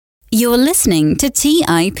You're listening to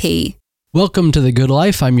TIP. Welcome to The Good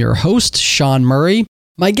Life. I'm your host, Sean Murray.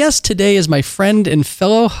 My guest today is my friend and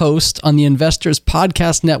fellow host on the Investors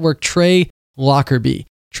Podcast Network, Trey Lockerbie.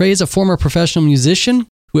 Trey is a former professional musician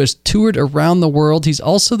who has toured around the world. He's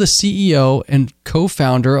also the CEO and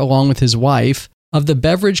co-founder, along with his wife, of the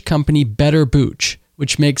beverage company Better Booch,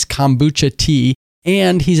 which makes kombucha tea,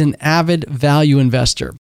 and he's an avid value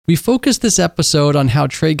investor. We focused this episode on how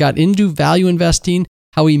Trey got into value investing,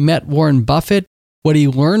 how he met Warren Buffett, what he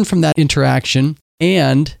learned from that interaction,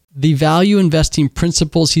 and the value investing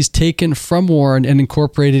principles he's taken from Warren and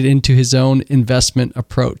incorporated into his own investment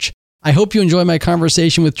approach. I hope you enjoy my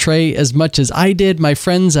conversation with Trey as much as I did. My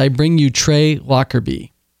friends, I bring you Trey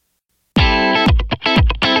Lockerbie.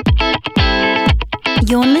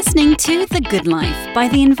 You're listening to The Good Life by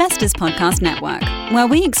the Investors Podcast Network, where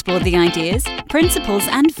we explore the ideas, principles,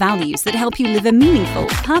 and values that help you live a meaningful,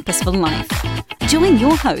 purposeful life. Join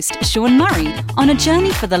your host, Sean Murray, on a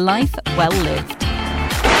journey for the life well lived.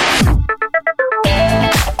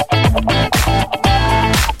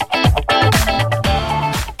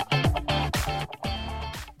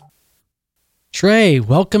 Trey,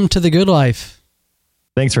 welcome to The Good Life.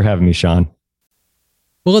 Thanks for having me, Sean.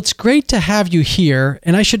 Well, it's great to have you here.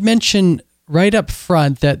 And I should mention right up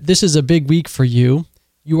front that this is a big week for you.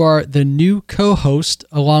 You are the new co-host,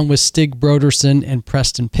 along with Stig Brodersen and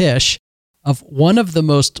Preston Pish, of one of the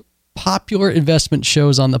most popular investment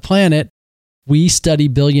shows on the planet, We Study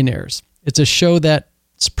Billionaires. It's a show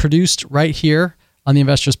that's produced right here on the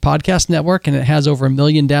Investors Podcast Network, and it has over 1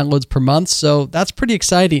 million downloads per month. So that's pretty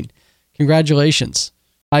exciting. Congratulations.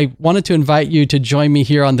 I wanted to invite you to join me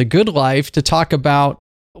here on The Good Life to talk about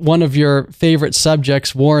one of your favorite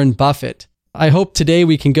subjects, Warren Buffett. I hope today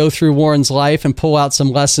we can go through Warren's life and pull out some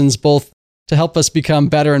lessons, both to help us become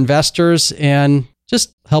better investors and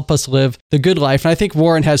just help us live the good life. And I think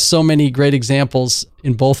Warren has so many great examples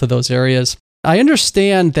in both of those areas. I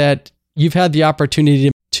understand that you've had the opportunity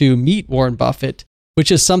to meet Warren Buffett, which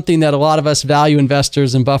is something that a lot of us value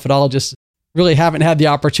investors and Buffettologists really haven't had the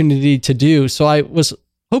opportunity to do. So I was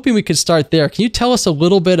hoping we could start there. Can you tell us a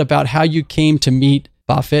little bit about how you came to meet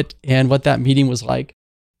Buffett and what that meeting was like?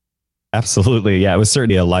 Absolutely. Yeah, it was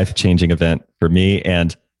certainly a life-changing event for me.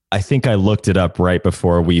 And I think I looked it up right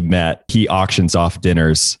before we met. He auctions off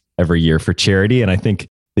dinners every year for charity. And I think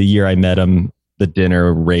the year I met him, the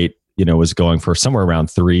dinner rate, was going for somewhere around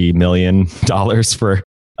 $3 million for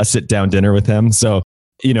a sit-down dinner with him. So,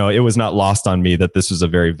 it was not lost on me that this was a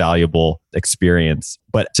very valuable experience.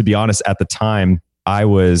 But to be honest, at the time, I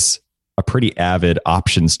was a pretty avid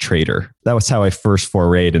options trader. That was how I first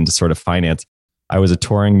forayed into sort of finance. I was a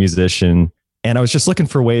touring musician, and I was just looking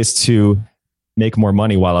for ways to make more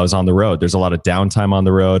money while I was on the road. There's a lot of downtime on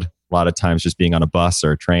the road, a lot of times just being on a bus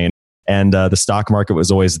or a train. And the stock market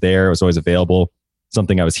was always there. It was always available,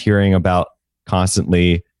 something I was hearing about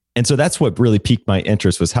constantly. And so that's what really piqued my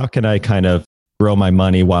interest, was how can I kind of grow my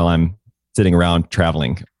money while I'm sitting around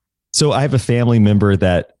traveling? So I have a family member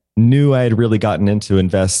that knew I had really gotten into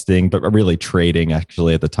investing, but really trading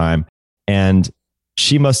actually at the time. And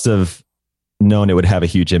she must have known it would have a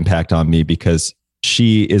huge impact on me because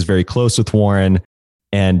she is very close with Warren,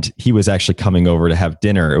 and he was actually coming over to have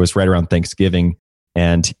dinner. It was right around Thanksgiving,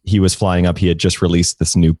 and he was flying up. He had just released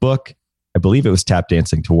this new book. I believe it was Tap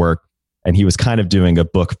Dancing to Work. And he was kind of doing a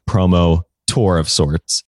book promo tour of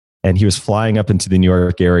sorts. And he was flying up into the New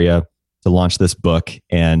York area to launch this book.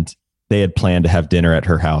 And they had planned to have dinner at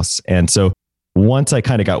her house. And so once I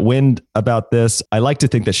kind of got wind about this, I like to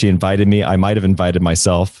think that she invited me. I might have invited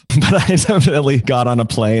myself, but I definitely got on a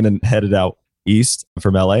plane and headed out east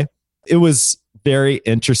from LA. It was very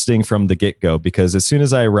interesting from the get-go because as soon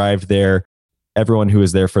as I arrived there, everyone who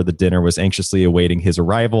was there for the dinner was anxiously awaiting his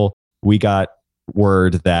arrival. We got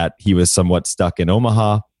word that he was somewhat stuck in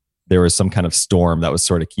Omaha. There was some kind of storm that was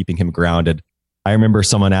sort of keeping him grounded. I remember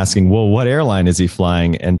someone asking, well, what airline is he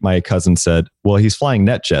flying? And my cousin said, well, he's flying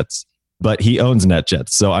NetJets, but he owns NetJets.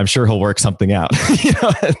 So I'm sure he'll work something out.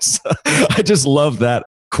 So I just love that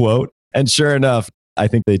quote. And sure enough, I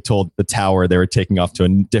think they told the tower they were taking off to a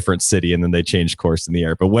different city and then they changed course in the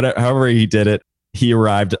air. But however he did it, he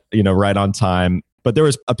arrived, right on time. But there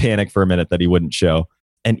was a panic for a minute that he wouldn't show.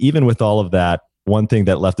 And even with all of that, one thing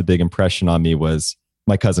that left a big impression on me was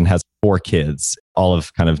my cousin has 4 kids, all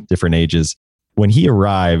of kind of different ages. When he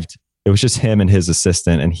arrived, it was just him and his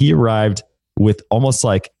assistant. And he arrived with almost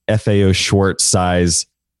like FAO Schwartz size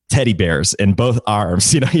teddy bears in both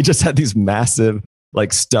arms. He just had these massive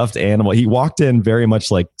like stuffed animal. He walked in very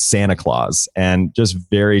much like Santa Claus and just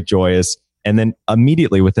very joyous. And then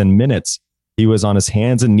immediately within minutes, he was on his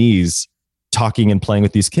hands and knees talking and playing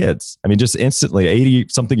with these kids. I mean, just instantly, 80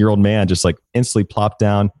 something year old man just like instantly plopped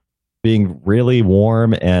down, being really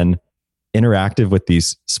warm and interactive with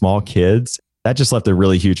these small kids. That just left a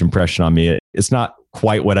really huge impression on me. It's not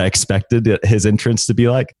quite what I expected his entrance to be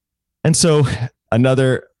like. And so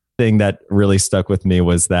another thing that really stuck with me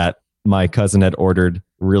was that my cousin had ordered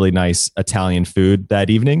really nice Italian food that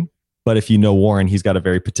evening. But if you know Warren, he's got a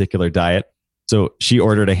very particular diet. So she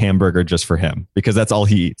ordered a hamburger just for him because that's all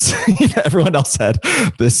he eats. Everyone else had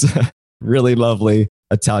this really lovely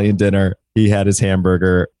Italian dinner. He had his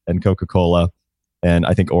hamburger and Coca-Cola and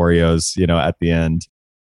I think Oreos, at the end.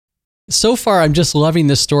 So far, I'm just loving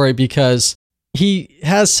this story because he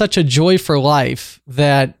has such a joy for life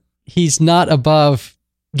that he's not above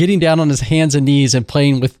getting down on his hands and knees and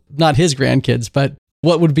playing with not his grandkids, but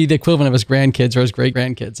what would be the equivalent of his grandkids or his great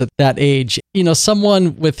grandkids at that age.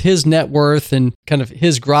 Someone with his net worth and kind of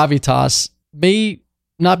his gravitas may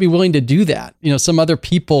not be willing to do that. Some other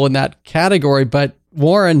people in that category, but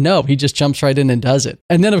Warren, no, he just jumps right in and does it.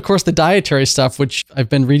 And then of course the dietary stuff, which I've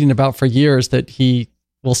been reading about for years, that he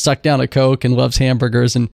will suck down a Coke and loves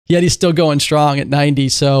hamburgers, and yet he's still going strong at 90.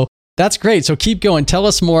 So that's great. So keep going. Tell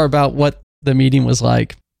us more about what the meeting was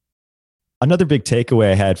like. Another big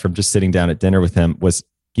takeaway I had from just sitting down at dinner with him was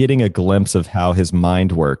getting a glimpse of how his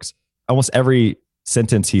mind works. Almost every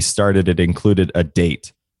sentence he started, it included a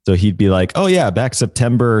date. So he'd be like, oh yeah, back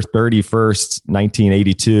September 31st,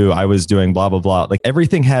 1982, I was doing blah, blah, blah. Like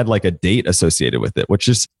everything had like a date associated with it, which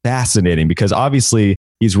is fascinating because obviously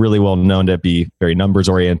he's really well known to be very numbers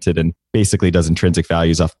oriented and basically does intrinsic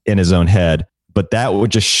values off in his own head. But that would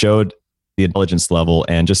just showed the intelligence level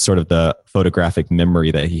and just sort of the photographic memory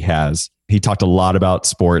that he has. He talked a lot about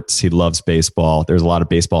sports. He loves baseball. There's a lot of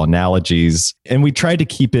baseball analogies. And we tried to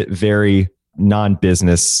keep it very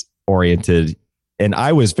non-business oriented. And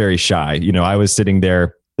I was very shy. I was sitting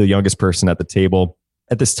there, the youngest person at the table.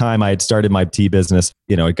 At this time, I had started my tea business.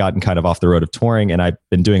 I'd gotten kind of off the road of touring and I'd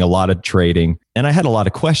been doing a lot of trading. And I had a lot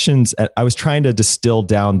of questions. I was trying to distill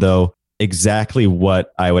down, though, exactly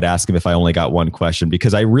what I would ask him if I only got one question,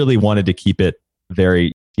 because I really wanted to keep it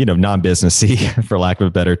very, non-businessy, for lack of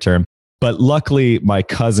a better term. But luckily, my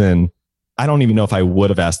cousin, I don't even know if I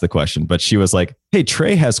would have asked the question, but she was like, hey,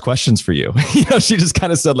 Trey has questions for you. She just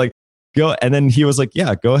kind of said like, go. And then he was like,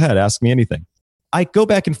 yeah, go ahead. Ask me anything. I go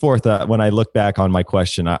back and forth when I look back on my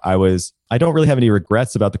question. I don't really have any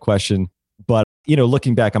regrets about the question, but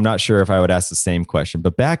looking back, I'm not sure if I would ask the same question.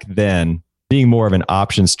 But back then, being more of an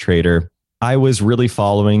options trader, I was really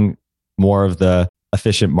following more of the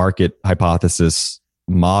efficient market hypothesis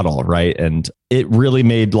model, right? And it really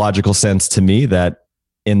made logical sense to me that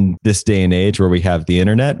in this day and age where we have the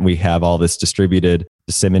internet, we have all this distributed,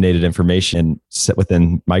 disseminated information set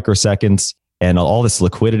within microseconds and all this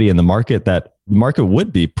liquidity in the market, that the market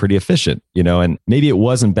would be pretty efficient, and maybe it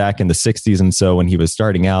wasn't back in the 60s. And so when he was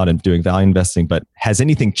starting out and doing value investing, but has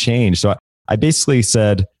anything changed? So I basically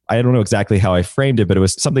said, I don't know exactly how I framed it, but it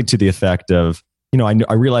was something to the effect of,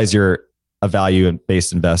 I realize you're a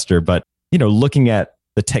value-based investor, but, looking at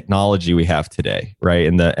the technology we have today, right?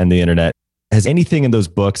 And the internet, has anything in those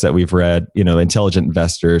books that we've read, Intelligent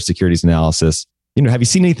Investor, Securities Analysis, have you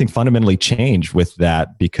seen anything fundamentally change with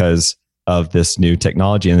that because of this new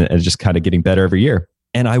technology and just kind of getting better every year?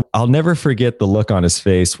 And I'll never forget the look on his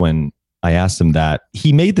face when I asked him that.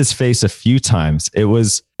 He made this face a few times. It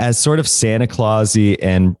was as sort of Santa Clausy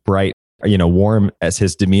and bright, warm as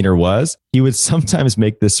his demeanor was. He would sometimes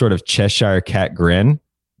make this sort of Cheshire cat grin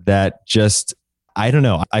that just, I don't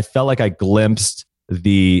know. I felt like I glimpsed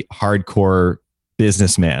the hardcore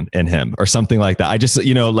businessman in him or something like that. I just,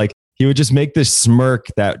 like he would just make this smirk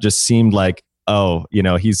that just seemed like, oh,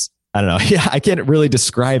 he's, I don't know. Yeah, I can't really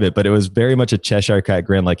describe it, but it was very much a Cheshire cat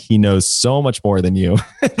grin. Like he knows so much more than you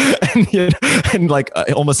and like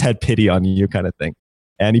almost had pity on you kind of thing.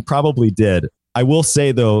 And he probably did. I will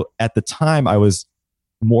say though, at the time I was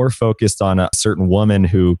more focused on a certain woman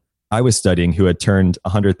who I was studying who had turned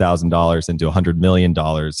 $100,000 into $100 million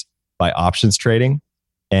by options trading.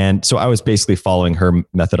 And so I was basically following her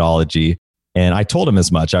methodology. And I told him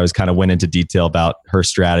as much. I was kind of went into detail about her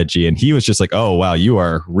strategy. And he was just like, oh, wow, you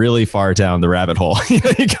are really far down the rabbit hole. He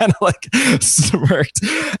kind of like smirked.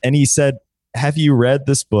 And he said, have you read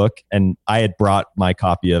this book? And I had brought my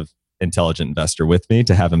copy of Intelligent Investor with me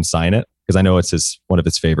to have him sign it because I know it's one of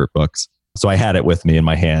his favorite books. So I had it with me in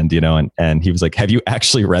my hand, and he was like, have you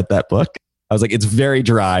actually read that book? I was like, it's very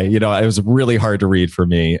dry. It was really hard to read for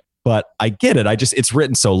me, but I get it. It's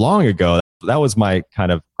written so long ago. That was my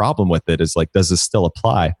kind of problem with it is like, does this still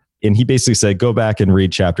apply? And he basically said, go back and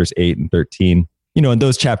read chapters 8 and 13. And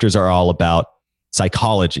those chapters are all about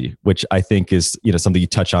psychology, which I think is, something you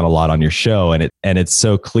touch on a lot on your show. And it's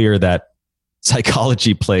so clear that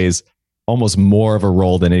psychology plays almost more of a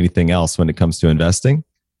role than anything else when it comes to investing.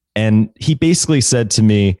 And he basically said to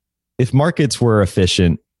me, if markets were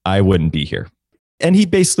efficient, I wouldn't be here. And he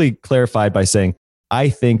basically clarified by saying, I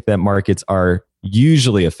think that markets are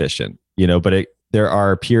usually efficient, but there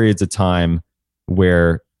are periods of time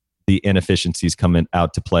where the inefficiencies come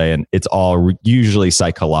out to play, and it's all usually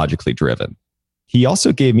psychologically driven. He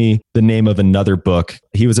also gave me the name of another book.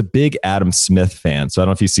 He was a big Adam Smith fan. So I don't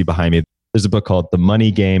know if you see behind me, there's a book called The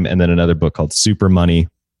Money Game and then another book called Super Money.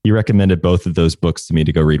 He recommended both of those books to me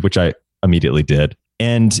to go read, which I immediately did.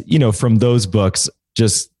 And, from those books,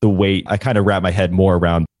 just the way I kind of wrap my head more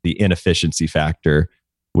around the inefficiency factor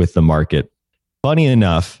with the market. Funny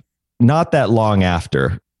enough, not that long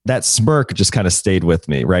after, that smirk just kind of stayed with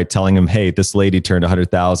me, right? Telling him, hey, this lady turned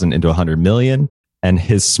 100,000 into 100 million, and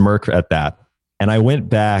his smirk at that. And I went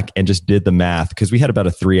back and just did the math because we had about a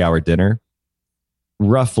 3-hour dinner.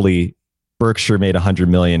 Roughly, Berkshire made 100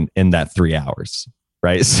 million in that 3 hours,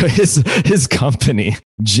 right? So his company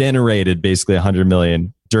generated basically 100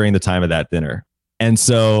 million during the time of that dinner. And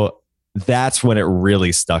so that's when it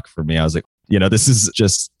really stuck for me. I was like, this is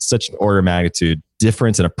just such an order of magnitude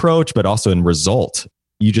difference in approach, but also in result.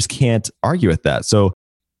 You just can't argue with that. So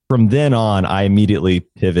from then on, I immediately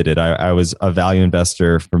pivoted. I was a value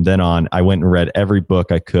investor. From then on, I went and read every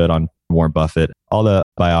book I could on Warren Buffett, all the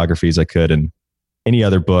biographies I could, and any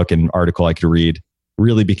other book and article I could read.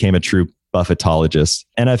 Really became a true Buffettologist.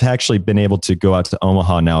 And I've actually been able to go out to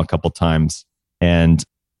Omaha now a couple times. And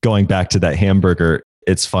going back to that hamburger,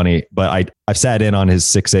 it's funny, but I've sat in on his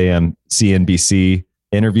 6 a.m. CNBC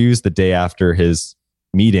interviews the day after his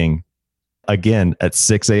meeting. Again, at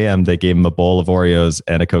 6 a.m., they gave him a bowl of Oreos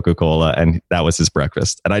and a Coca-Cola, and that was his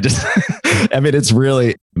breakfast. And I just, it's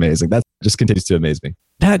really amazing. That just continues to amaze me.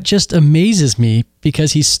 That just amazes me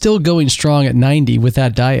because he's still going strong at 90 with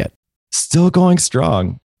that diet. Still going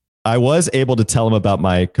strong. I was able to tell him about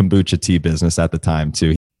my kombucha tea business at the time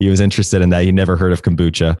too. He was interested in that. He never heard of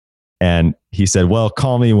kombucha. And he said, well,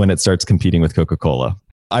 call me when it starts competing with Coca-Cola.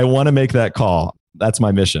 I want to make that call. That's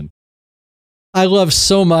my mission. I love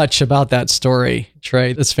so much about that story,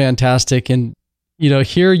 Trey. That's fantastic. And,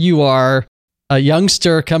 here you are, a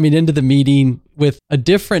youngster coming into the meeting with a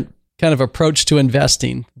different kind of approach to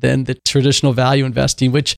investing than the traditional value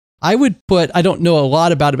investing, which I would put, I don't know a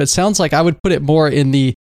lot about it, but it sounds like I would put it more in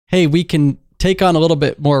the, hey, we can take on a little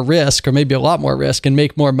bit more risk or maybe a lot more risk and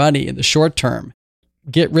make more money in the short term,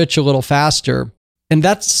 get rich a little faster. And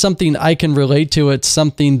that's something I can relate to. It's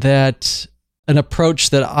something that an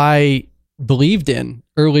approach that I believed in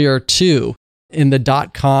earlier too, in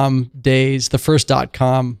the .com days, the first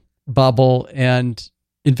 .com bubble and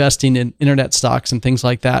investing in internet stocks and things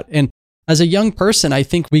like that. And as a young person, I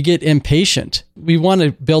think we get impatient. We want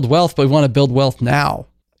to build wealth, but we want to build wealth now.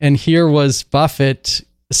 And here was Buffett,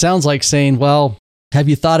 sounds like saying, well, have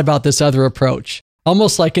you thought about this other approach?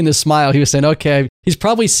 Almost like in his smile, he was saying, okay, he's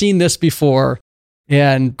probably seen this before.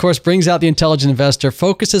 And of course, brings out the Intelligent Investor,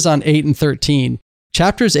 focuses on 8 and 13.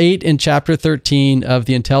 Chapters 8 and chapter 13 of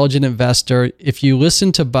The Intelligent Investor, if you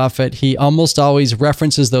listen to Buffett, he almost always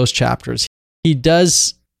references those chapters. He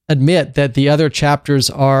does admit that the other chapters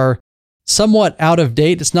are somewhat out of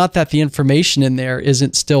date. It's not that the information in there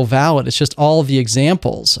isn't still valid. It's just all of the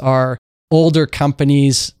examples are older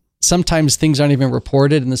companies. Sometimes things aren't even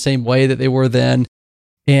reported in the same way that they were then.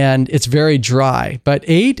 And it's very dry. But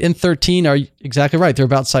 8 and 13 are exactly right. They're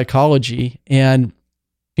about psychology, and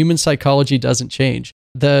human psychology doesn't change.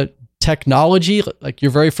 The technology, like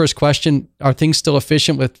your very first question, are things still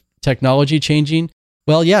efficient with technology changing?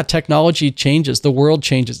 Well, yeah, technology changes. The world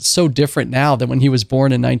changes. It's so different now than when he was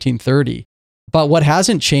born in 1930. But what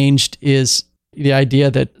hasn't changed is the idea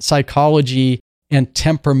that psychology and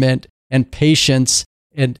temperament and patience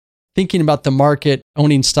and thinking about the market,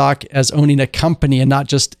 owning stock as owning a company and not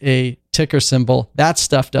just a ticker symbol, that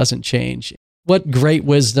stuff doesn't change. What great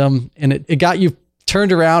wisdom. And it got you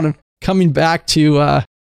turned around and coming back to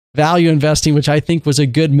value investing, which I think was a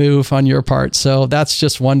good move on your part. So that's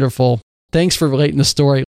just wonderful. Thanks for relating the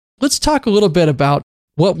story. Let's talk a little bit about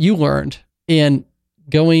what you learned in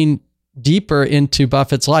going deeper into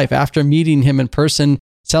Buffett's life. After meeting him in person,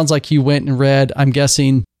 sounds like you went and read, I'm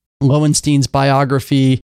guessing, Lowenstein's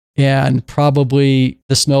biography and probably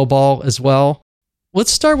The Snowball as well.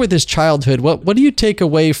 Let's start with his childhood. What do you take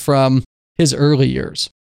away from his early years?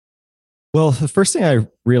 Well, the first thing I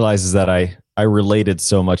realized is that I related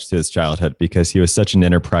so much to his childhood because he was such an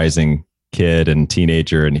enterprising kid and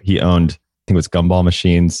teenager, and he owned, I think it was gumball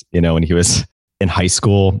machines, when he was in high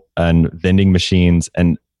school, and vending machines.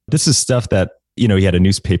 And this is stuff that, he had a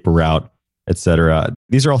newspaper route, etc.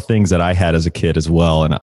 These are all things that I had as a kid as well.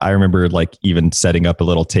 And I remember like even setting up a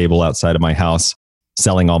little table outside of my house,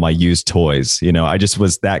 selling all my used toys. I just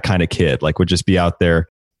was that kind of kid, like would just be out there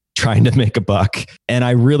trying to make a buck. And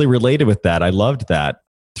I really related with that. I loved that.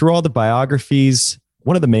 Through all the biographies,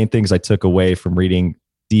 one of the main things I took away from reading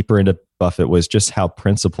deeper into Buffett was just how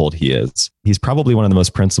principled he is. He's probably one of the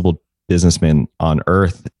most principled businessmen on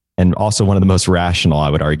earth, and also one of the most rational, I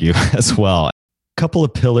would argue, as well. A couple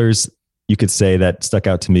of pillars you could say that stuck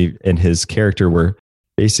out to me in his character were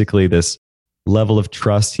basically this level of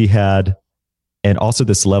trust he had, and also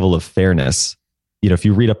this level of fairness. If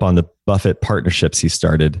you read up on the Buffett partnerships he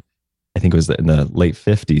started, I think it was in the late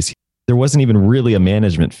 50s, there wasn't even really a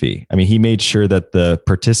management fee. I mean, he made sure that the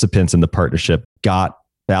participants in the partnership got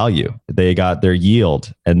value. They got their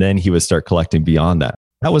yield, and then he would start collecting beyond that.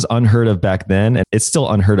 That was unheard of back then, and it's still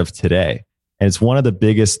unheard of today. And it's one of the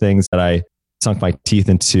biggest things that I sunk my teeth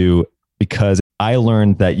into, because I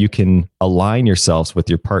learned that you can align yourselves with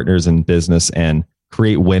your partners in business and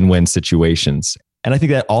create win-win situations. And I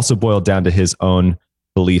think that also boiled down to his own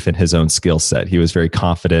belief in his own skill set. He was very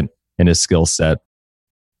confident in his skill set.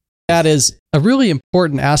 That is a really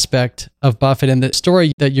important aspect of Buffett. And the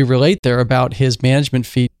story that you relate there about his management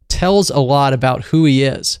fee tells a lot about who he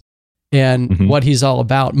is and what he's all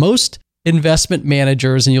about. Most investment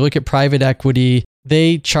managers, and you look at private equity,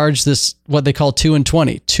 they charge this, what they call 2 and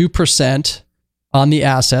 20, 2% on the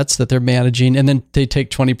assets that they're managing, and then they take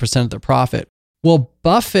 20% of the profit. Well,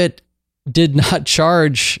 Buffett did not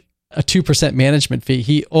charge a 2% management fee.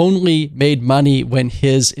 He only made money when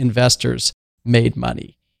his investors made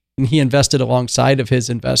money. And he invested alongside of his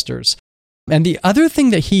investors. And the other thing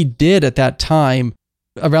that he did at that time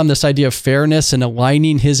around this idea of fairness and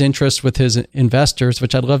aligning his interests with his investors,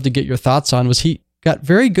 which I'd love to get your thoughts on, was he got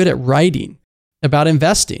very good at writing about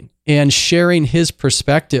investing and sharing his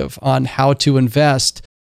perspective on how to invest.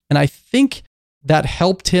 And I think that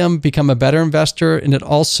helped him become a better investor. And it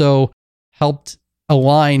also helped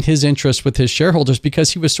align his interests with his shareholders,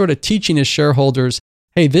 because he was sort of teaching his shareholders,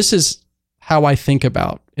 hey, this is how I think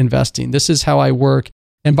about investing. This is how I work.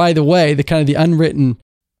 And by the way, the unwritten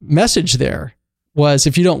message there was,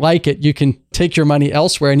 if you don't like it, you can take your money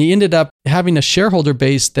elsewhere. And he ended up having a shareholder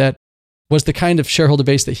base that was the kind of shareholder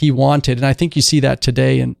base that he wanted. And I think you see that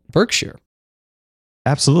today in Berkshire.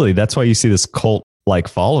 Absolutely. That's why you see this cult-like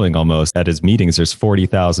following almost at his meetings. There's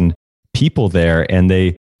 40,000 people there, and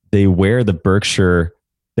they wear the Berkshire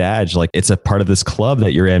badge like it's a part of this club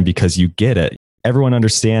that you're in because you get it. Everyone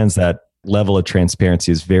understands that level of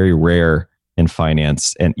transparency is very rare in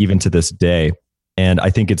finance, and even to this day. And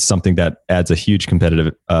I think it's something that adds a huge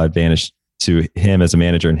competitive advantage to him as a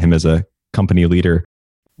manager and him as a company leader.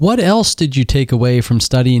 What else did you take away from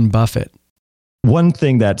studying Buffett? One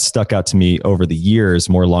thing that stuck out to me over the years,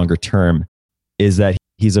 more longer term, is that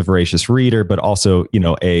he's a voracious reader, but also,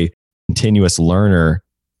 a continuous learner.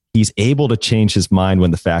 He's able to change his mind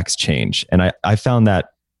when the facts change. And I found that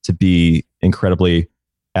to be incredibly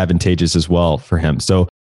advantageous as well for him. So,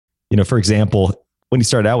 for example, when he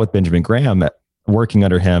started out with Benjamin Graham, working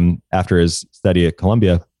under him after his study at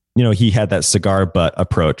Columbia, he had that cigar butt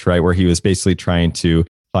approach, right? Where he was basically trying to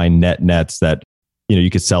find nets that, you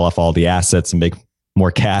could sell off all the assets and make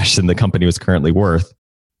more cash than the company was currently worth,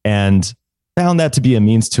 and found that to be a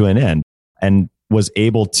means to an end, and was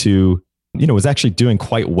able to, was actually doing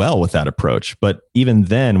quite well with that approach. But even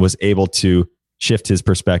then was able to shift his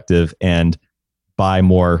perspective and buy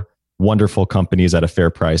more wonderful companies at a fair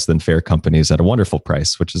price than fair companies at a wonderful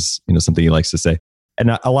price, which is, something he likes to say.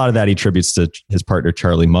 And a lot of that he attributes to his partner,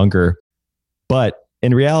 Charlie Munger. But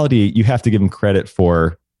in reality, you have to give him credit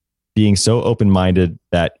for being so open-minded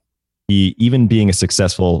that he, even being a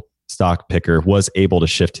successful stock picker, was able to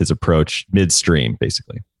shift his approach midstream,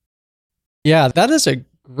 basically. Yeah, that is a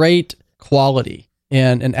great quality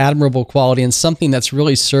and an admirable quality, and something that's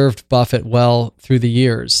really served Buffett well through the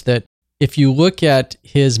years. That if you look at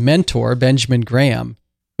his mentor, Benjamin Graham,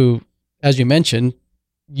 who, as you mentioned,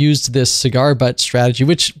 used this cigar butt strategy,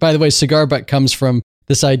 which, by the way, cigar butt comes from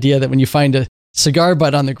this idea that when you find a cigar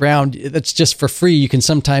butt on the ground that's just for free, you can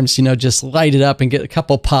sometimes, just light it up and get a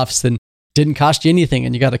couple puffs, and didn't cost you anything,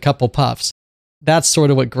 and you got a couple puffs. That's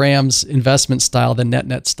sort of what Graham's investment style, the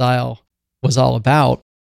net style, was all about.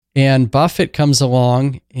 And Buffett comes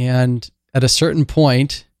along, and at a certain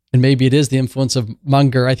point, and maybe it is the influence of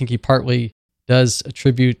Munger, I think he partly does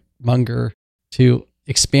attribute Munger to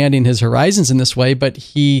expanding his horizons in this way, but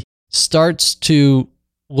he starts to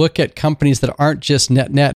look at companies that aren't just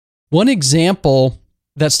net. One example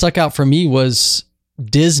that stuck out for me was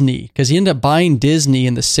Disney, because he ended up buying Disney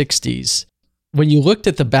in the 60s. when you looked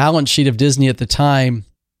at the balance sheet of Disney at the time,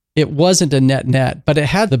 it wasn't a net, but it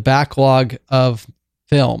had the backlog of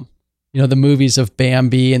film, the movies of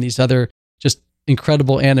Bambi and these other just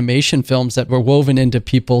incredible animation films that were woven into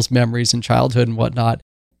people's memories and childhood and whatnot.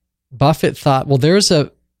 Buffett thought, well, there's an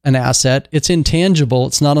asset. It's intangible.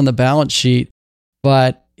 It's not on the balance sheet,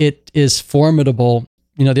 but it is formidable.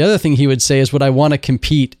 The other thing he would say is, would I want to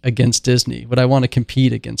compete against Disney? Would I want to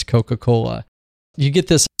compete against Coca-Cola? You get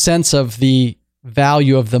this sense of the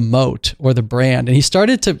value of the moat or the brand. And he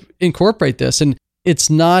started to incorporate this. And it's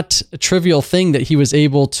not a trivial thing that he was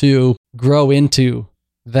able to grow into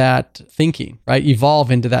that thinking, right?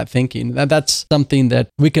 Evolve into that thinking. That's something that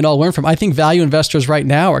we can all learn from. I think value investors right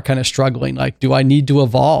now are kind of struggling. Like, do I need to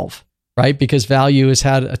evolve, right? Because value has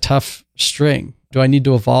had a tough string. Do I need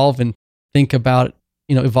to evolve and think about,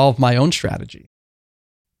 evolve my own strategy?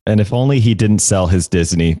 And if only he didn't sell his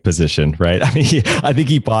Disney position, right? I mean, I think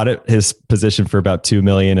he bought his position for about $2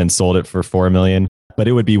 million and sold it for $4 million, but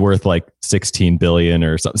it would be worth like $16 billion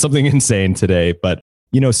or something insane today. But,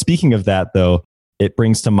 speaking of that though, it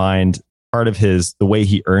brings to mind part of the way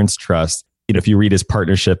he earns trust. If you read his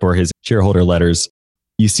partnership or his shareholder letters,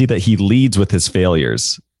 you see that he leads with his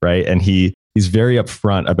failures, right? And he's very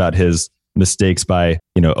upfront about his mistakes by,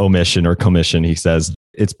 omission or commission. He says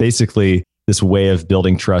it's basically this way of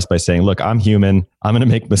building trust by saying, look, I'm human. I'm going to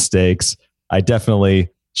make mistakes. I definitely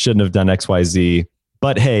shouldn't have done X, Y, Z.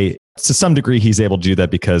 But hey, to some degree, he's able to do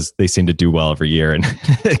that because they seem to do well every year, and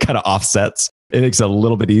it kind of offsets. It makes it a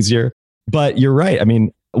little bit easier. But you're right. I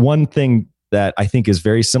mean, one thing that I think is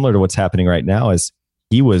very similar to what's happening right now is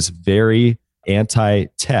he was very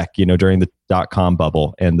anti-tech, during the dot-com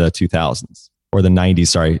bubble in the 2000s or the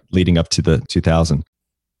 90s, leading up to the 2000.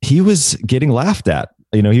 He was getting laughed at.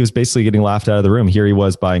 He was basically getting laughed out of the room. Here he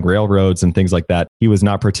was buying railroads and things like that. He was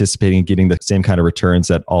not participating in getting the same kind of returns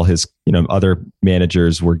that all his, other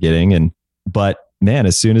managers were getting. But man,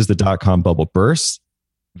 as soon as the dot-com bubble burst,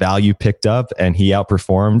 value picked up and he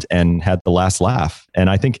outperformed and had the last laugh. And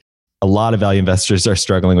I think a lot of value investors are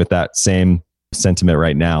struggling with that same sentiment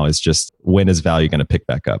right now, is just, when is value going to pick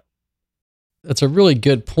back up? That's a really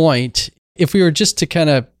good point. If we were just to kind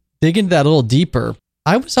of dig into that a little deeper,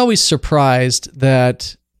 I was always surprised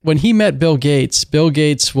that when he met Bill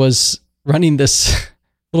Gates was running this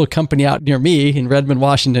little company out near me in Redmond,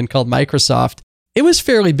 Washington called Microsoft. It was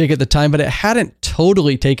fairly big at the time, but it hadn't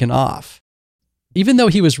totally taken off. Even though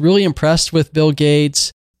he was really impressed with Bill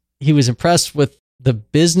Gates, he was impressed with the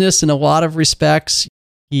business in a lot of respects.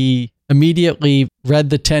 He immediately read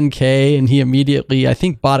the 10K and he immediately, I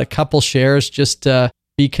think, bought a couple shares just to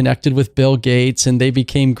be connected with Bill Gates, and they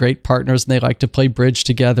became great partners and they like to play bridge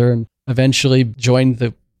together, and eventually joined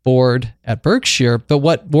the board at Berkshire. But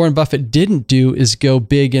what Warren Buffett didn't do is go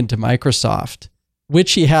big into Microsoft,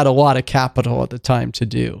 which he had a lot of capital at the time to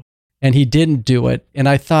do. And he didn't do it. And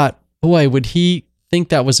I thought, boy, would he think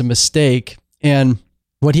that was a mistake? And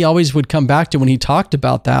what he always would come back to when he talked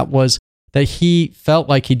about that was that he felt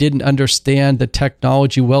like he didn't understand the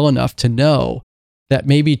technology well enough to know that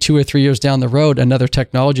maybe 2 or 3 years down the road, another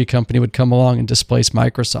technology company would come along and displace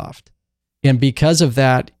Microsoft. And because of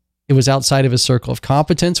that, it was outside of his circle of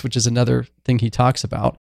competence, which is another thing he talks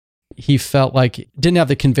about. He felt like didn't have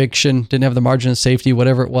the conviction, didn't have the margin of safety,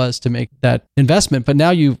 whatever it was, to make that investment. But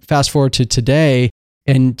now you fast forward to today,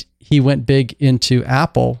 and he went big into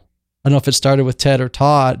Apple. I don't know if it started with Ted or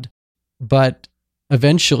Todd, but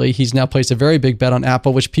eventually he's now placed a very big bet on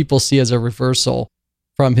Apple, which people see as a reversal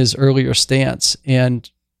from his earlier stance. And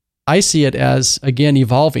I see it as, again,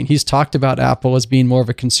 evolving. He's talked about Apple as being more of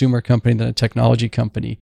a consumer company than a technology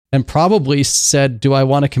company, and probably said, do I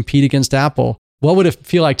want to compete against Apple? What would it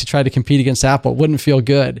feel like to try to compete against Apple? It wouldn't feel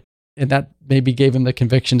good. And that maybe gave him the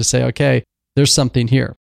conviction to say, okay, there's something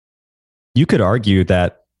here. You could argue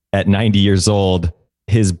that at 90 years old,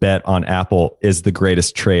 his bet on Apple is the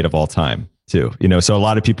greatest trade of all time too. So a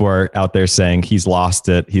lot of people are out there saying he's lost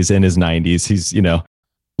it. He's in his 90s. He's,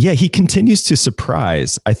 yeah, he continues to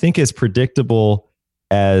surprise. I think as predictable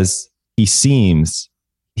as he seems,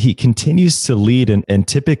 he continues to lead in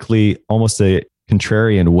typically almost a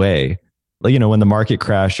contrarian way. When the market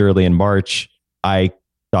crashed early in March, I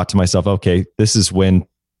thought to myself, okay, this is when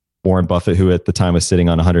Warren Buffett, who at the time was sitting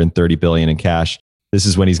on $130 billion in cash, this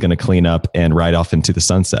is when he's going to clean up and ride off into the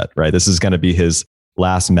sunset, right? This is going to be his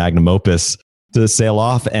last magnum opus to sail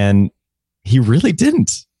off. And he really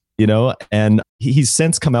didn't, and he's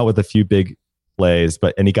since come out with a few big plays,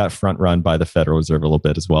 and he got front run by the Federal Reserve a little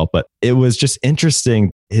bit as well. But it was just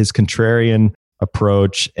interesting, his contrarian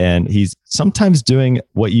approach. And he's sometimes doing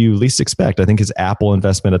what you least expect. I think his Apple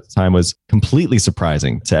investment at the time was completely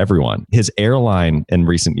surprising to everyone. His airline in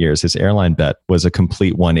recent years, his airline bet was a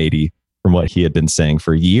complete 180 from what he had been saying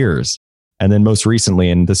for years. And then most recently,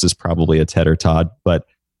 and this is probably a Ted or Todd, but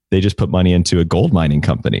they just put money into a gold mining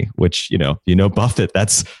company, which, Buffett,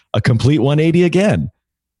 that's a complete 180 again.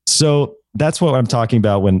 So that's what I'm talking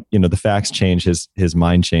about when, the facts change, his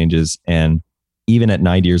mind changes. And even at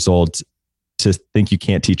 90 years old, to think you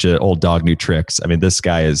can't teach an old dog new tricks. I mean, this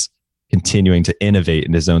guy is continuing to innovate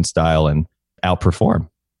in his own style and outperform.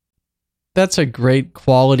 That's a great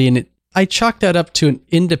quality. And I chalk that up to an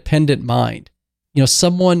independent mind.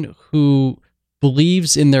 Someone who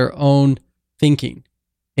believes in their own thinking.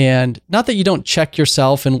 And not that you don't check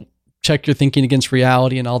yourself and check your thinking against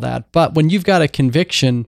reality and all that, but when you've got a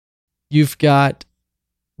conviction, you've got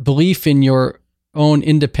belief in your own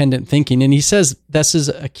independent thinking. And he says this is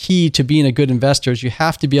a key to being a good investor, is you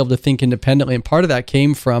have to be able to think independently. And part of that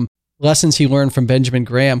came from lessons he learned from Benjamin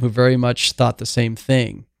Graham, who very much thought the same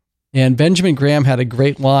thing. And Benjamin Graham had a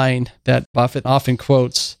great line that Buffett often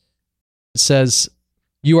quotes. It says,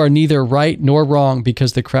 "You are neither right nor wrong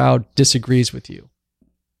because the crowd disagrees with you."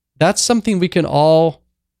 That's something we can all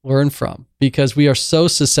learn from, because we are so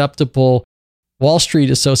susceptible. Wall Street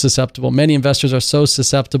is so susceptible. Many investors are so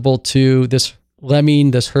susceptible to this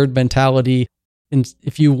this herd mentality. And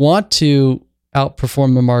if you want to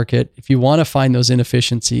outperform the market, if you want to find those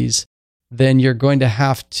inefficiencies, then you're going to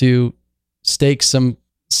have to stake some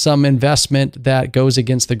investment that goes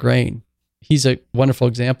against the grain. He's a wonderful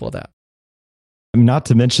example of that. Not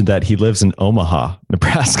to mention that he lives in Omaha,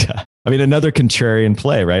 Nebraska. I mean, another contrarian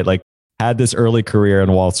play, right? Like, had this early career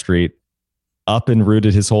on Wall Street, up and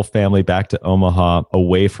rooted his whole family back to Omaha,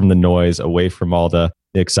 away from the noise, away from all the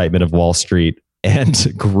excitement of Wall Street,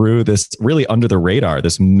 and grew this really under the radar,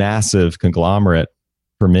 this massive conglomerate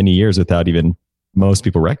for many years without even most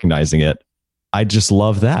people recognizing it. I just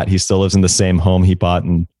love that. He still lives in the same home he bought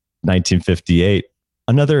in 1958.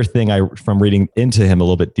 Another thing from reading into him a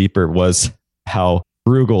little bit deeper was how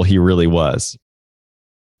frugal he really was.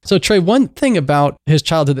 So Trey, one thing about his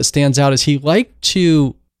childhood that stands out is he liked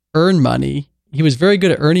to earn money. He was very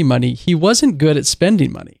good at earning money. He wasn't good at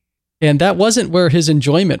spending money. And that wasn't where his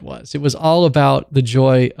enjoyment was. It was all about the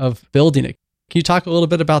joy of building it. Can you talk a little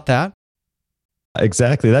bit about that?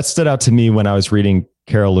 Exactly. That stood out to me when I was reading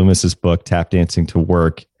Carol Loomis's book, Tap Dancing to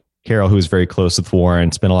Work. Carol, who was very close with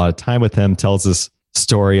Warren, spent a lot of time with him, tells this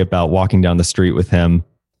story about walking down the street with him.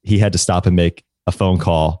 He had to stop and make a phone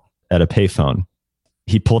call at a payphone.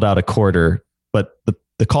 He pulled out a quarter, but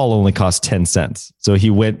the call only cost 10 cents. So he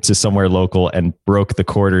went to somewhere local and broke the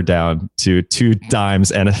quarter down to 2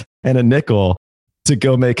 dimes and a nickel to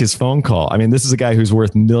go make his phone call. I mean, this is a guy who's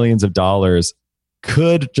worth millions of dollars,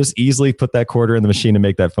 could just easily put that quarter in the machine and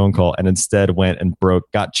make that phone call, and instead went and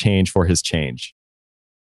got change for his change.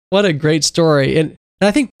 What a great story. And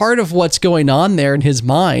I think part of what's going on there in his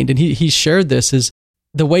mind, and he shared this, is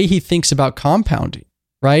the way he thinks about compounding,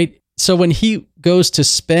 right? So when he goes to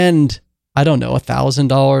spend, I don't know, $1,000,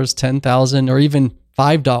 $10,000, or even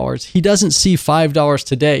 $5, he doesn't see $5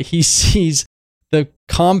 today. He sees the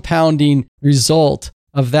compounding result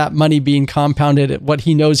of that money being compounded at what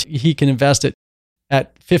he knows he can invest it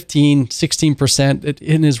at 15, 16%.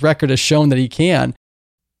 In his record has shown that he can.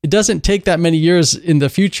 It doesn't take that many years in the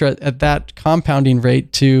future at that compounding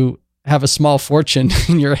rate to have a small fortune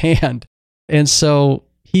in your hand. And so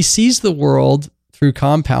he sees the world through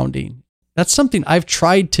compounding. That's something I've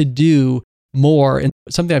tried to do more, and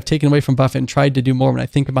something I've taken away from Buffett and tried to do more when I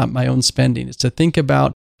think about my own spending, is to think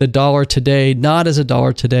about the dollar today, not as a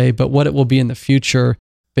dollar today, but what it will be in the future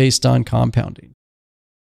based on compounding.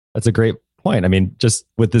 That's a great point. I mean, just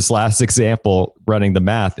with this last example, running the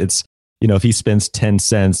math, it's, if he spends 10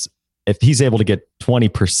 cents, if he's able to get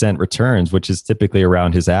 20% returns, which is typically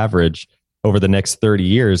around his average over the next 30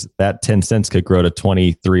 years, that 10 cents could grow to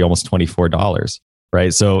 $23, almost $24,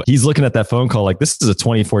 right? So he's looking at that phone call like, this is a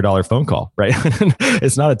 $24 phone call, right?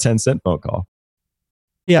 It's not a 10-cent phone call.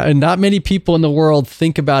 Yeah, and not many people in the world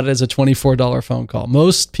think about it as a $24 phone call.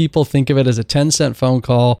 Most people think of it as a 10-cent phone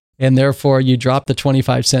call, and therefore you drop the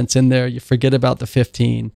 25 cents in there, you forget about the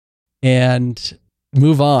 15 and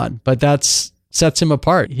move on. But that sets him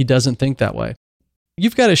apart. He doesn't think that way.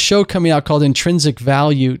 You've got a show coming out called Intrinsic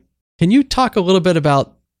Value. Can you talk a little bit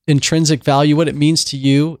about intrinsic value, what it means to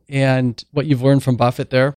you and what you've learned from Buffett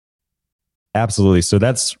there? Absolutely. So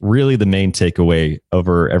that's really the main takeaway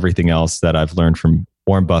over everything else that I've learned from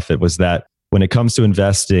Warren Buffett, was that when it comes to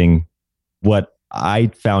investing, what I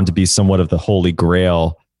found to be somewhat of the holy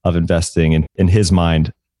grail of investing in his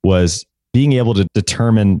mind was being able to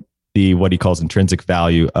determine the what he calls intrinsic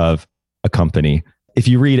value of a company. If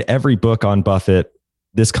you read every book on Buffett,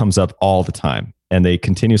 this comes up all the time, and they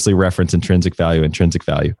continuously reference intrinsic value, intrinsic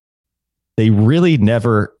value. They really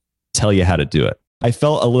never tell you how to do it. I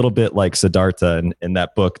felt a little bit like Siddhartha in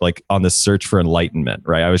that book, like on the search for enlightenment,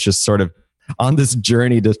 right? I was just sort of on this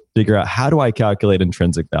journey to figure out, how do I calculate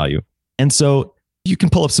intrinsic value? And so you can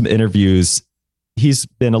pull up some interviews. He's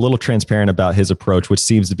been a little transparent about his approach, which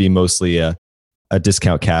seems to be mostly a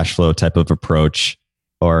discount cash flow type of approach,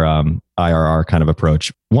 or IRR kind of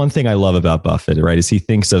approach. One thing I love about Buffett, right, is he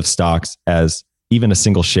thinks of stocks as even a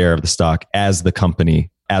single share of the stock as the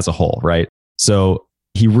company as a whole, right? So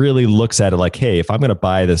he really looks at it like, hey, if I'm going to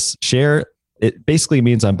buy this share, it basically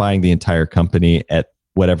means I'm buying the entire company at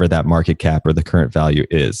whatever that market cap or the current value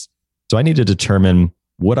is. So I need to determine,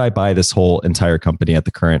 would I buy this whole entire company at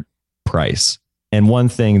the current price? And one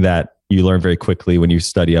thing that you learn very quickly when you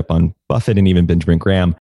study up on Buffett and even Benjamin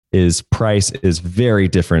Graham is price is very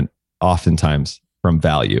different oftentimes from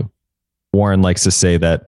value. Warren likes to say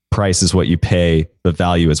that price is what you pay, but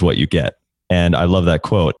value is what you get. And I love that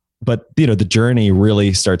quote. But the journey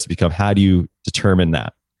really starts to become, how do you determine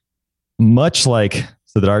that? Much like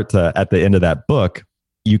Siddhartha at the end of that book,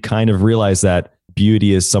 you kind of realize that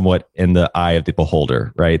beauty is somewhat in the eye of the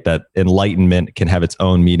beholder, right? That enlightenment can have its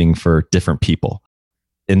own meaning for different people.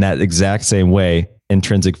 In that exact same way,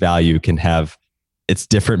 intrinsic value can have its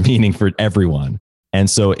different meaning for everyone. And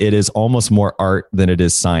so it is almost more art than it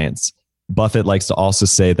is science. Buffett likes to also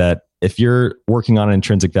say that if you're working on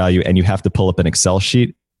intrinsic value and you have to pull up an Excel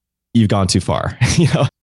sheet, you've gone too far.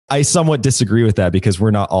 I somewhat disagree with that, because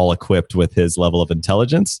we're not all equipped with his level of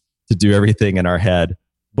intelligence to do everything in our head.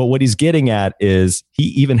 But what he's getting at is he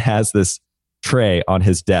even has this tray on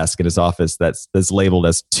his desk in his office that's labeled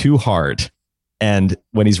as too hard. And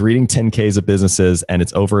when he's reading 10Ks of businesses and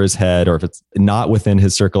it's over his head, or if it's not within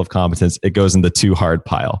his circle of competence, it goes in the too hard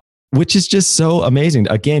pile, which is just so amazing.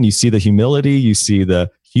 Again, you see the humility, you see the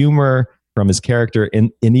humor from his character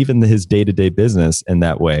in even his day-to-day business in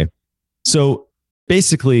that way. So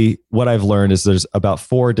basically what I've learned is there's about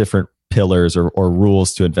 4 different pillars or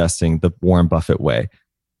rules to investing the Warren Buffett way.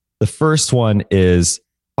 The first one is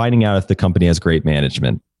finding out if the company has great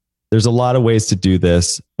management. There's a lot of ways to do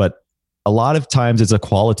this, but a lot of times it's a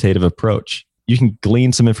qualitative approach. You can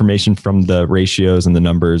glean some information from the ratios and the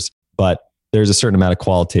numbers, but there's a certain amount of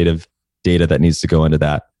qualitative data that needs to go into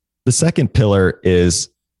that. The second pillar is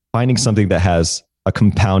finding something that has a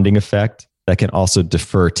compounding effect that can also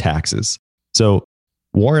defer taxes. So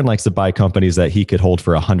Warren likes to buy companies that he could hold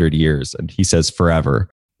for 100 years, and he says forever,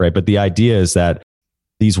 right? But the idea is that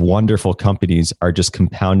these wonderful companies are just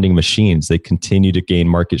compounding machines. They continue to gain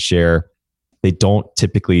market share. They don't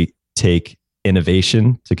typically take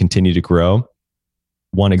innovation to continue to grow.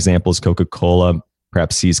 One example is Coca-Cola,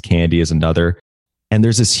 perhaps See's Candy is another. And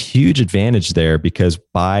there's this huge advantage there, because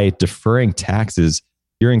by deferring taxes,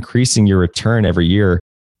 you're increasing your return every year.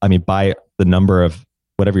 I mean, by the number of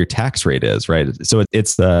whatever your tax rate is, right? So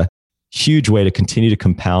it's a huge way to continue to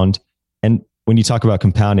compound. And when you talk about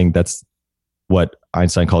compounding, that's what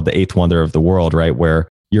Einstein called the 8th wonder of the world, right? Where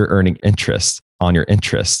you're earning interest on your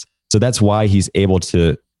interest. So that's why he's able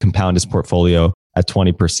to compound his portfolio at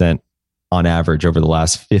 20% on average over the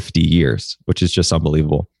last 50 years, which is just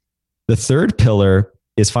unbelievable. The third pillar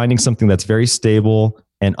is finding something that's very stable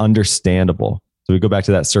and understandable. So we go back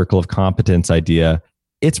to that circle of competence idea.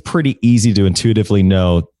 It's pretty easy to intuitively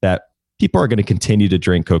know that people are going to continue to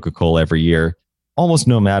drink Coca-Cola every year, almost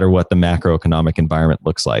no matter what the macroeconomic environment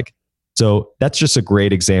looks like. So that's just a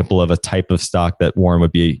great example of a type of stock that Warren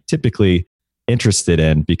would be typically interested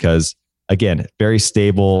in, because again, very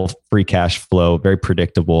stable, free cash flow, very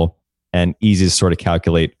predictable, and easy to sort of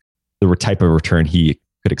calculate the type of return he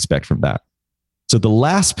could expect from that. So the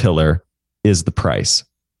last pillar is the price.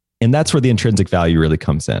 And that's where the intrinsic value really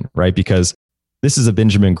comes in, right? Because this is a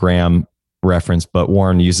Benjamin Graham reference, but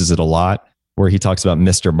Warren uses it a lot, where he talks about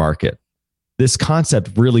Mr. Market. This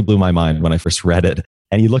concept really blew my mind when I first read it.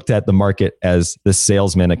 And he looked at the market as the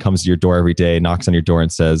salesman that comes to your door every day, knocks on your door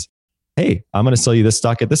and says, hey, I'm going to sell you this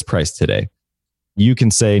stock at this price today. You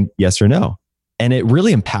can say yes or no. And it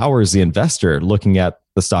really empowers the investor looking at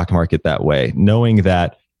the stock market that way, knowing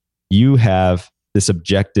that you have this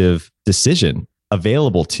objective decision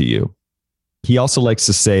available to you. He also likes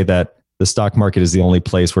to say that the stock market is the only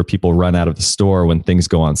place where people run out of the store when things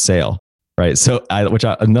go on sale, right? So,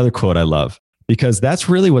 another quote I love, because that's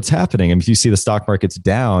really what's happening. I mean, if you see the stock market's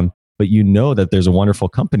down, but you know that there's a wonderful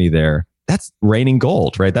company there, that's raining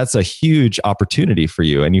gold, right? That's a huge opportunity for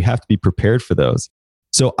you, and you have to be prepared for those.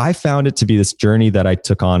 So I found it to be this journey that I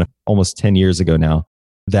took on almost 10 years ago now,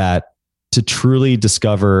 that to truly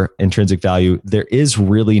discover intrinsic value, there is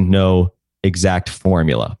really no exact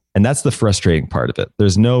formula. And that's the frustrating part of it.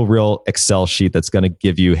 There's no real Excel sheet that's going to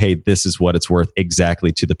give you, hey, this is what it's worth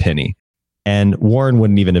exactly to the penny. And Warren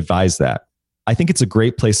wouldn't even advise that. I think it's a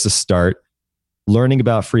great place to start learning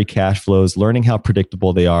about free cash flows, learning how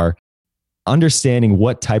predictable they are, understanding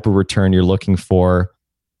what type of return you're looking for,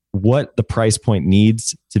 what the price point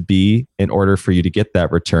needs to be in order for you to get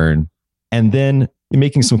that return, and then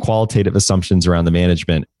making some qualitative assumptions around the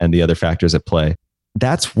management and the other factors at play.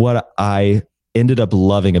 That's what I ended up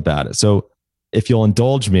loving about it. So if you'll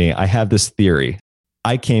indulge me, I have this theory.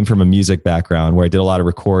 I came from a music background where I did a lot of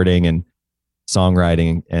recording and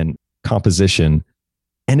songwriting and composition.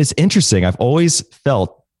 And it's interesting. I've always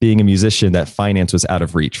felt, being a musician, that finance was out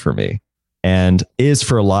of reach for me and is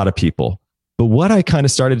for a lot of people. But what I kind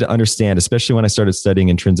of started to understand, especially when I started studying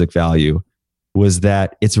intrinsic value, was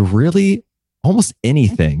that it's really almost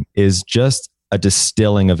anything is just a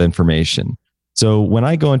distilling of information. So when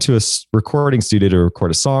I go into a recording studio to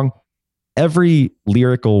record a song, every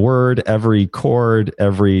lyrical word, every chord,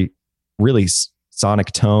 every really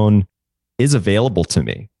sonic tone is available to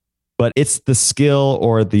me. But it's the skill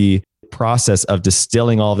or the process of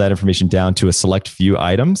distilling all of that information down to a select few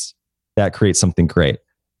items that creates something great.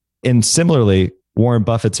 And similarly, Warren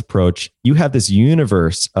Buffett's approach, you have this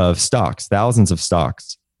universe of stocks, thousands of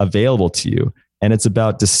stocks available to you. And it's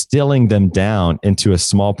about distilling them down into a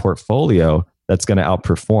small portfolio that's going to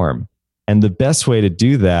outperform. And the best way to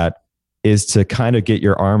do that is to kind of get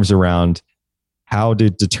your arms around how to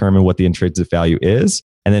determine what the intrinsic value is.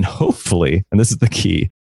 And then hopefully, and this is the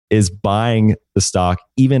key, is buying the stock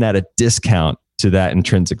even at a discount to that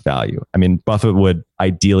intrinsic value. I mean, Buffett would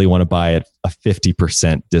ideally want to buy at a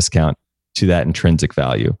 50% discount to that intrinsic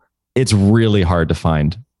value. It's really hard to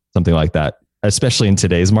find something like that, especially in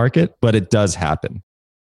today's market, but it does happen.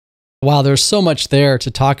 Wow, there's so much there to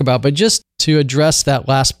talk about. But just to address that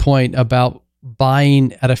last point about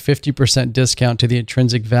buying at a 50% discount to the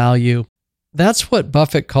intrinsic value, that's what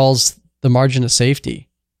Buffett calls the margin of safety.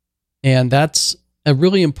 And that's a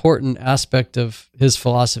really important aspect of his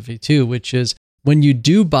philosophy too, which is when you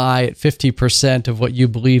do buy at 50% of what you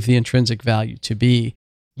believe the intrinsic value to be,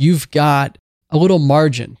 you've got a little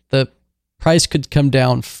margin. The price could come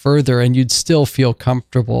down further and you'd still feel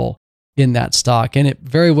comfortable in that stock. And it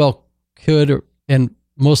very well could and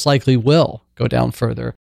most likely will go down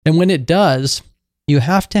further. And when it does, you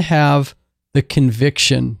have to have the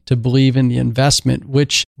conviction to believe in the investment,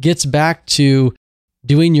 which gets back to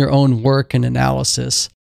doing your own work and analysis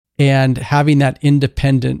and having that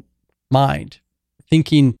independent mind,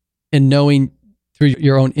 thinking and knowing through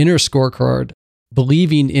your own inner scorecard,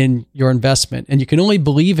 believing in your investment. And you can only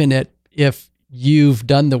believe in it if you've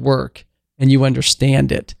done the work and you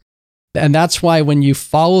understand it. And that's why when you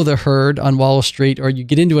follow the herd on Wall Street, or you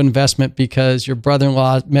get into an investment because your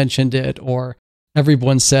brother-in-law mentioned it, or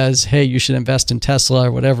everyone says, hey, you should invest in Tesla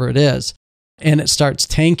or whatever it is, and it starts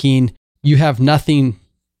tanking, you have nothing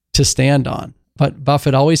to stand on. But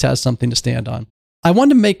Buffett always has something to stand on. I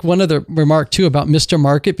wanted to make one other remark too about Mr.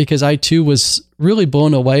 Market, because I too was really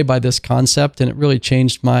blown away by this concept and it really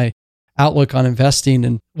changed my outlook on investing.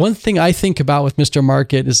 And one thing I think about with Mr.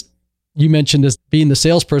 Market is, you mentioned as being the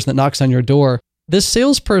salesperson that knocks on your door. This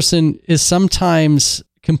salesperson is sometimes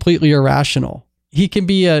completely irrational. He can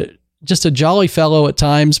be just a jolly fellow at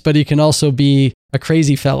times, but he can also be a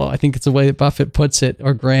crazy fellow. I think it's the way that Buffett puts it,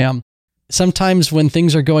 or Graham. Sometimes when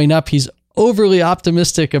things are going up, he's overly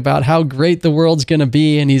optimistic about how great the world's going to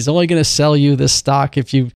be, and he's only going to sell you this stock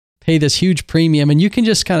if you pay this huge premium, and you can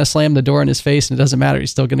just kind of slam the door in his face and it doesn't matter.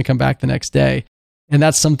 He's still going to come back the next day. And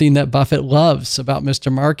that's something that Buffett loves about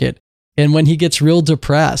Mr. Market. And when he gets real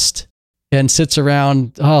depressed and sits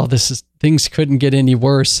around, things couldn't get any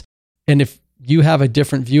worse. And if you have a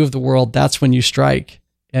different view of the world, that's when you strike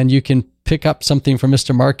and you can pick up something from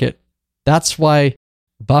Mr. Market. That's why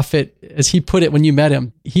Buffett, as he put it when you met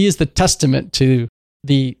him, he is the testament to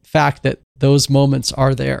the fact that those moments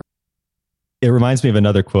are there. It reminds me of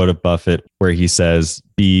another quote of Buffett where he says,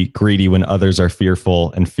 be greedy when others are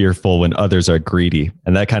fearful and fearful when others are greedy.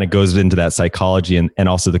 And that kind of goes into that psychology and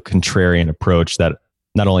also the contrarian approach that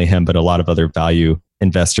not only him, but a lot of other value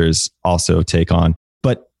investors also take on.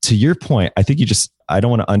 But to your point, I think I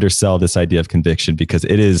don't want to undersell this idea of conviction, because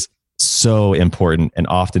it is so important and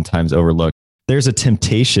oftentimes overlooked. There's a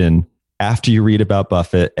temptation after you read about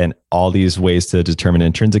Buffett and all these ways to determine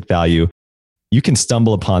intrinsic value. You can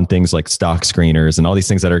stumble upon things like stock screeners and all these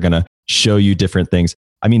things that are going to show you different things.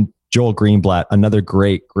 I mean, Joel Greenblatt, another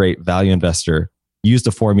great value investor, used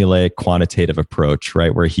a formulaic quantitative approach,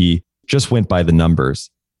 right? Where he just went by the numbers.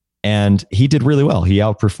 And he did really well. He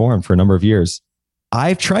outperformed for a number of years.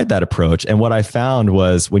 I've tried that approach. And what I found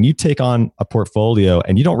was when you take on a portfolio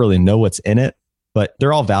and you don't really know what's in it, but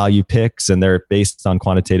they're all value picks and they're based on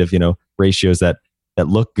quantitative, ratios that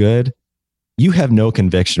look good, you have no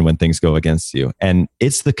conviction when things go against you. And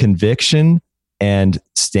it's the conviction and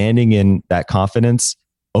standing in that confidence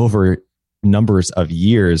over numbers of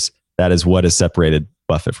years that is what has separated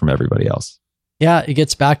Buffett from everybody else. Yeah, it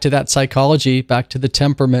gets back to that psychology, back to the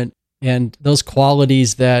temperament and those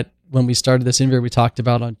qualities that when we started this interview, we talked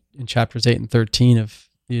about in chapters 8 and 13 of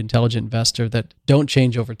The Intelligent Investor that don't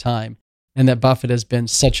change over time and that Buffett has been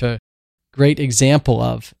such a great example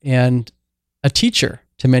of and a teacher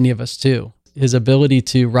to many of us too. His ability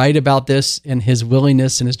to write about this and his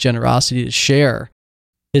willingness and his generosity to share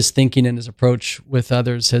his thinking and his approach with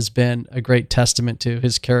others has been a great testament to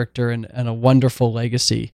his character and a wonderful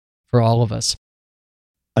legacy for all of us.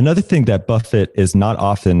 Another thing that Buffett is not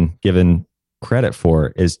often given credit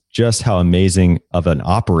for is just how amazing of an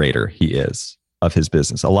operator he is of his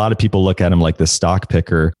business. A lot of people look at him like the stock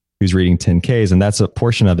picker who's reading 10Ks, and that's a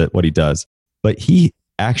portion of it, what he does. But he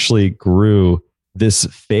actually grew this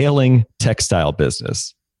failing textile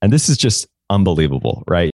business. And this is just unbelievable,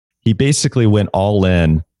 right? He basically went all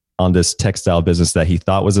in on this textile business that he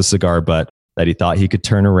thought was a cigar butt, that he thought he could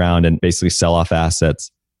turn around and basically sell off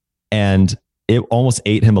assets. And it almost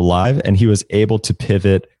ate him alive. And he was able to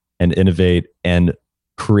pivot and innovate and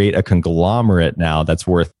create a conglomerate now that's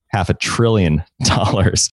worth $500 billion.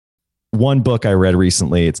 One book I read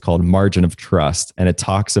recently, it's called Margin of Trust, and it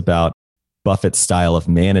talks about Buffett's style of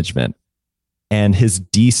management and his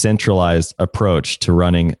decentralized approach to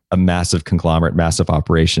running a massive conglomerate, massive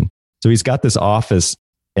operation. So he's got this office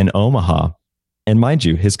in Omaha, and mind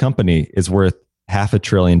you, his company is worth $500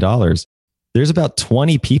 billion. There's about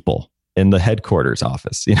 20 people in the headquarters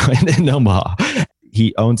office, in Omaha.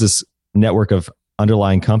 He owns this network of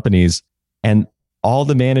underlying companies, and all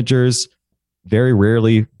the managers very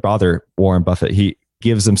rarely bother Warren Buffett. He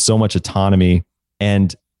gives them so much autonomy,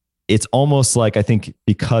 and it's almost like, I think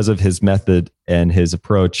because of his method and his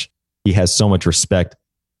approach, he has so much respect.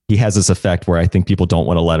 He has this effect where I think people don't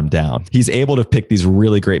want to let him down. He's able to pick these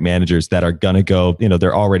really great managers that are going to go,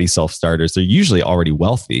 they're already self-starters. They're usually already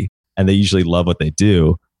wealthy and they usually love what they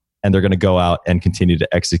do. And they're going to go out and continue to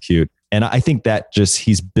execute. And I think that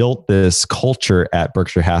he's built this culture at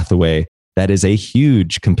Berkshire Hathaway that is a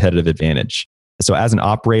huge competitive advantage. So as an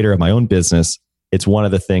operator of my own business, it's one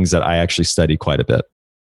of the things that I actually study quite a bit.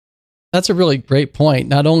 That's a really great point.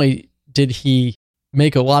 Not only did he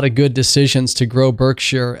make a lot of good decisions to grow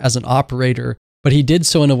Berkshire as an operator, but he did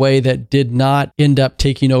so in a way that did not end up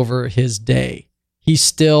taking over his day. He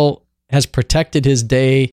still has protected his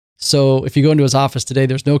day. So if you go into his office today,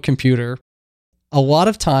 there's no computer. A lot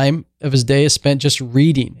of time of his day is spent just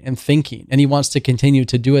reading and thinking, and he wants to continue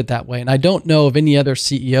to do it that way. And I don't know of any other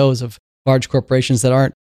CEOs of large corporations that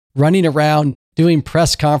aren't running around doing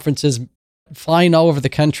press conferences, flying all over the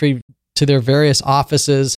country to their various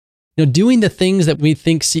offices, doing the things that we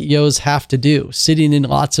think CEOs have to do, sitting in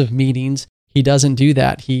lots of meetings. He doesn't do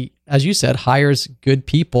that. He, as you said, hires good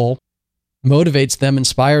people, motivates them,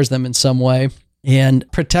 inspires them in some way, and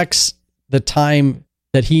protects the time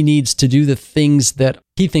that he needs to do the things that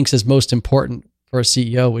he thinks is most important for a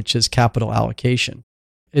CEO, which is capital allocation.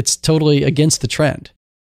 It's totally against the trend.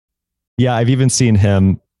 Yeah, I've even seen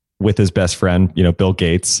him with his best friend, Bill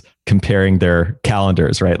Gates, comparing their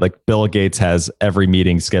calendars, right? Like Bill Gates has every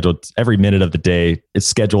meeting scheduled, every minute of the day is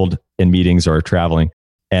scheduled in meetings or traveling.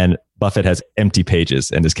 And Buffett has empty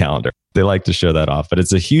pages in his calendar. They like to show that off, but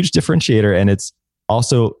it's a huge differentiator. And it's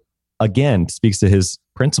also, again, speaks to his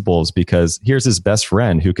principles because here's his best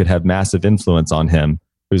friend who could have massive influence on him,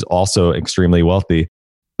 who's also extremely wealthy,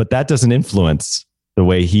 but that doesn't influence the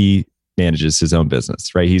way he manages his own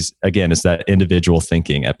business, right? It's that individual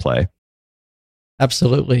thinking at play.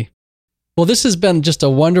 Absolutely. Well, this has been just a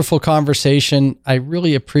wonderful conversation. I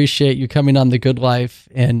really appreciate you coming on The Good Life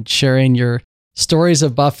and sharing your stories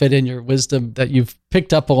of Buffett and your wisdom that you've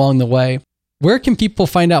picked up along the way. Where can people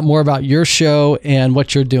find out more about your show and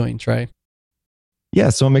what you're doing, Trey? Yeah,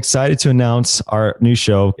 so I'm excited to announce our new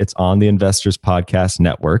show. It's on the Investors Podcast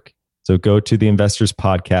Network. So go to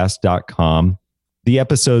theinvestorspodcast.com. The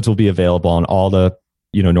episodes will be available on all the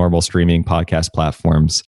normal streaming podcast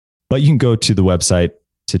platforms, but you can go to the website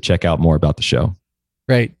to check out more about the show.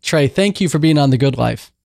 Great. Trey, thank you for being on The Good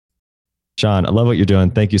Life. Sean, I love what you're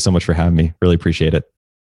doing. Thank you so much for having me. Really appreciate it.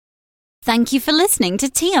 Thank you for listening to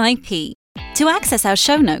TIP. To access our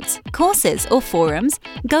show notes, courses, or forums,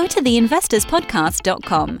 go to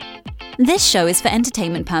theinvestorspodcast.com. This show is for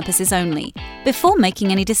entertainment purposes only. Before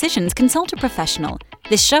making any decisions, consult a professional.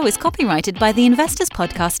 This show is copyrighted by the Investors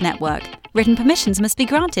Podcast Network. Written permissions must be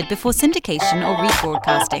granted before syndication or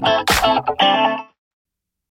rebroadcasting.